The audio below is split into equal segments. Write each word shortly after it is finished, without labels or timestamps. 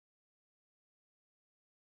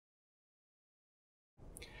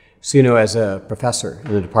So, you know, as a professor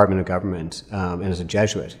in the Department of Government and as a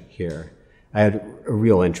Jesuit here, I had a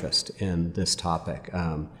real interest in this topic.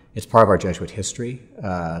 It's part of our Jesuit history,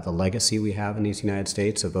 the legacy we have in these United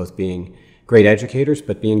States of both being great educators,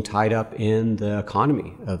 but being tied up in the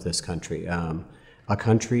economy of this country. A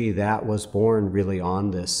country that was born really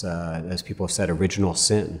on this, as people have said, original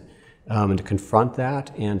sin. And to confront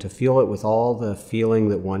that and to feel it with all the feeling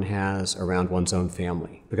that one has around one's own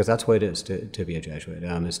family, because that's what it is to be a Jesuit,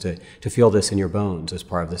 is to feel this in your bones as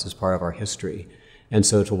part of this, as part of our history. And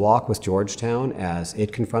so to walk with Georgetown as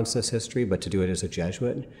it confronts this history, but to do it as a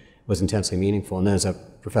Jesuit was intensely meaningful. And then as a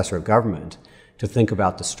professor of government, to think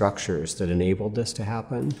about the structures that enabled this to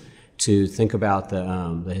happen, to think about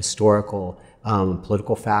the historical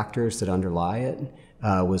political factors that underlie it,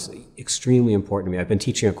 was extremely important to me. I've been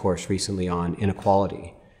teaching a course recently on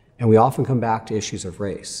inequality, and we often come back to issues of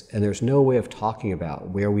race, and there's no way of talking about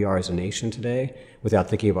where we are as a nation today without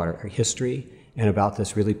thinking about our history and about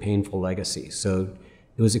this really painful legacy. So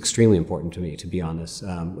it was extremely important to me to be on this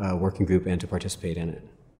working group and to participate in it.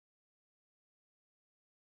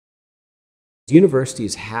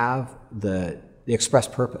 Universities have the express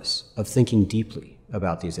purpose of thinking deeply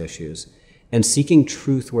about these issues and seeking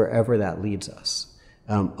truth wherever that leads us.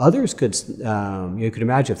 Others could, you could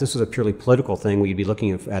imagine if this was a purely political thing, we'd be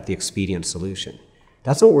looking at the expedient solution.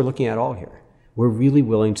 That's not what we're looking at all here. We're really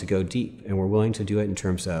willing to go deep, and we're willing to do it in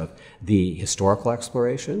terms of the historical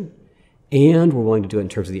exploration, and we're willing to do it in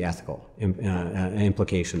terms of the ethical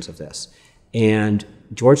implications of this. And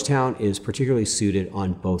Georgetown is particularly suited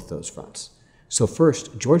on both those fronts. So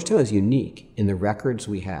first, Georgetown is unique in the records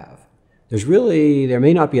we have. There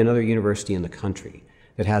may not be another university in the country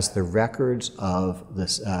that has the records of the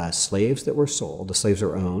slaves that were sold, the slaves that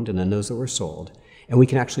were owned, and then those that were sold, and we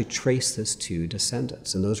can actually trace this to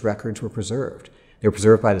descendants, and those records were preserved. They were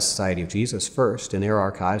preserved by the Society of Jesus first in their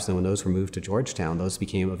archives, and when those were moved to Georgetown, those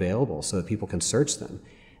became available so that people can search them.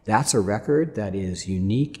 That's a record that is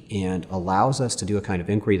unique and allows us to do a kind of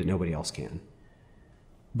inquiry that nobody else can.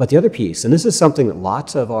 But the other piece, and this is something that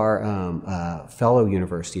lots of our fellow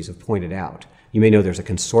universities have pointed out. You may know there's a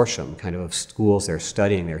consortium kind of schools that are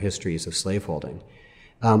studying their histories of slaveholding.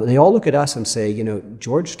 And they all look at us and say, you know,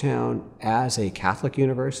 Georgetown as a Catholic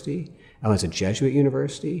university, as a Jesuit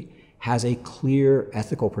university, has a clear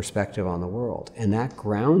ethical perspective on the world. And that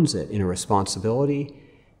grounds it in a responsibility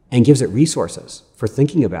and gives it resources for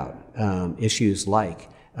thinking about issues like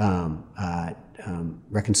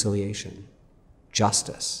reconciliation,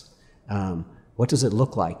 justice. What does it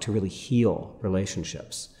look like to really heal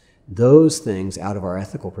relationships? Those things out of our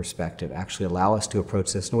ethical perspective actually allow us to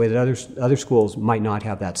approach this in a way that other schools might not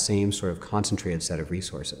have that same sort of concentrated set of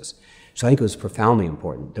resources. So I think it was profoundly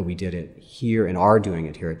important that we did it here and are doing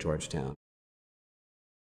it here at Georgetown.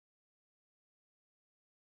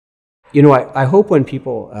 You know, I hope when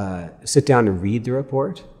people sit down and read the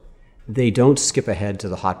report, they don't skip ahead to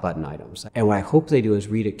the hot button items. And what I hope they do is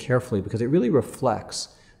read it carefully, because it really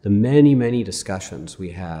reflects the many, many discussions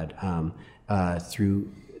we had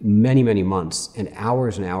through many, many months and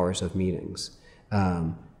hours of meetings.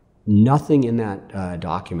 Nothing in that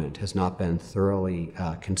document has not been thoroughly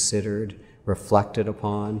considered, reflected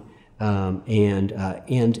upon,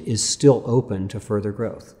 and is still open to further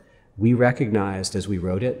growth. We recognized as we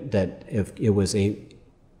wrote it that if it was a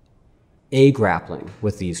grappling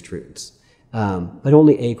with these truths, but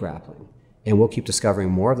only a grappling. And we'll keep discovering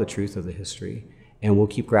more of the truth of the history, and we'll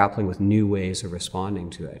keep grappling with new ways of responding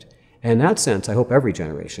to it. And in that sense, I hope every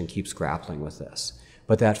generation keeps grappling with this.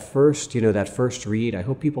 But that first read, I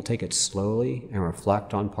hope people take it slowly and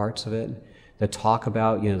reflect on parts of it that talk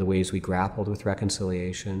about, the ways we grappled with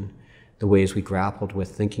reconciliation, the ways we grappled with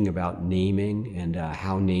thinking about naming and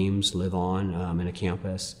how names live on in a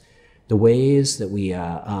campus, the ways that we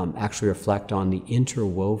actually reflect on the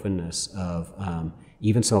interwovenness of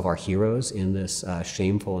even some of our heroes in this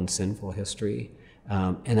shameful and sinful history,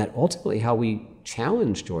 and that ultimately how we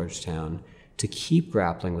challenge Georgetown to keep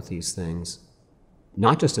grappling with these things,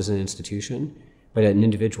 not just as an institution, but at an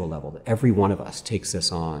individual level, that every one of us takes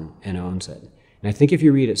this on and owns it. And I think if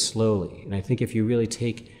you read it slowly, and I think if you really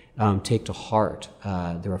take to heart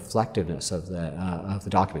the reflectiveness of the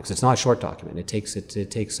document, because it's not a short document, it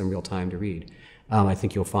takes some real time to read, I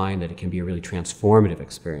think you'll find that it can be a really transformative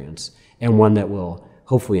experience, and one that will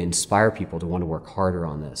hopefully inspire people to want to work harder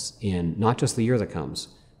on this in not just the year that comes,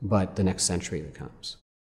 but the next century that comes.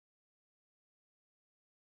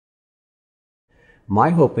 My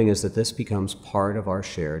hoping is that this becomes part of our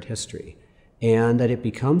shared history, and that it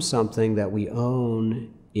becomes something that we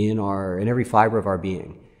own in every fiber of our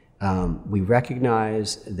being. We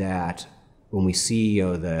recognize that when we see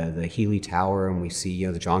the Healy Tower and we see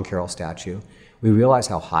the John Carroll statue, we realize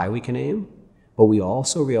how high we can aim, but we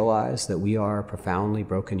also realize that we are profoundly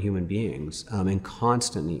broken human beings in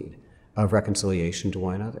constant need of reconciliation to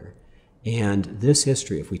one another. And this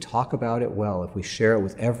history, if we talk about it well, if we share it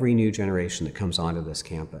with every new generation that comes onto this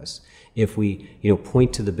campus, if we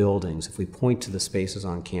point to the buildings, if we point to the spaces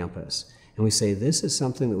on campus, and we say this is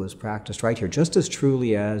something that was practiced right here, just as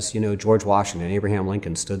truly as George Washington and Abraham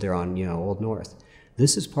Lincoln stood there on Old North.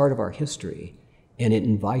 This is part of our history, and it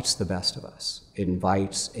invites the best of us. It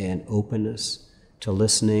invites an openness to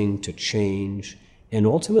listening, to change, and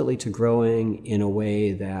ultimately to growing in a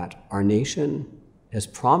way that our nation has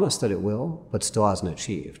promised that it will, but still hasn't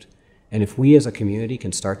achieved. And if we as a community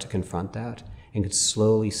can start to confront that and can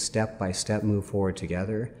slowly, step by step, move forward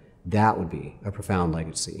together, that would be a profound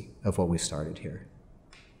legacy of what we started here.